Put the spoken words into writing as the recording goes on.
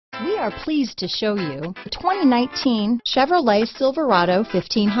We are pleased to show you the 2019 Chevrolet Silverado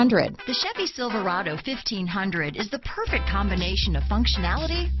 1500. The Chevy Silverado 1500 is the perfect combination of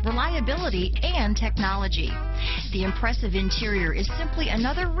functionality, reliability, and technology. The impressive interior is simply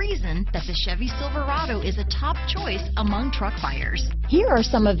another reason that the Chevy Silverado is a top choice among truck buyers. Here are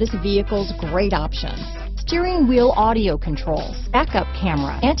some of this vehicle's great options: steering wheel audio controls, backup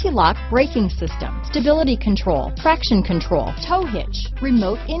camera, anti-lock braking system, stability control, traction control, tow hitch,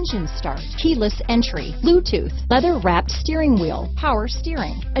 remote engine start, keyless entry, Bluetooth, leather-wrapped steering wheel, power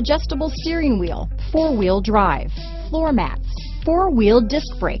steering, adjustable steering wheel, four-wheel drive, floor mats, four-wheel disc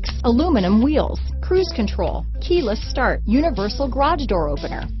brakes, aluminum wheels, cruise control, keyless start, universal garage door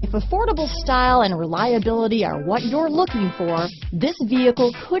opener. If affordable style and reliability are what you're looking for, this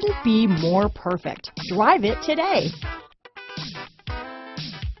vehicle couldn't be more perfect. Drive it today.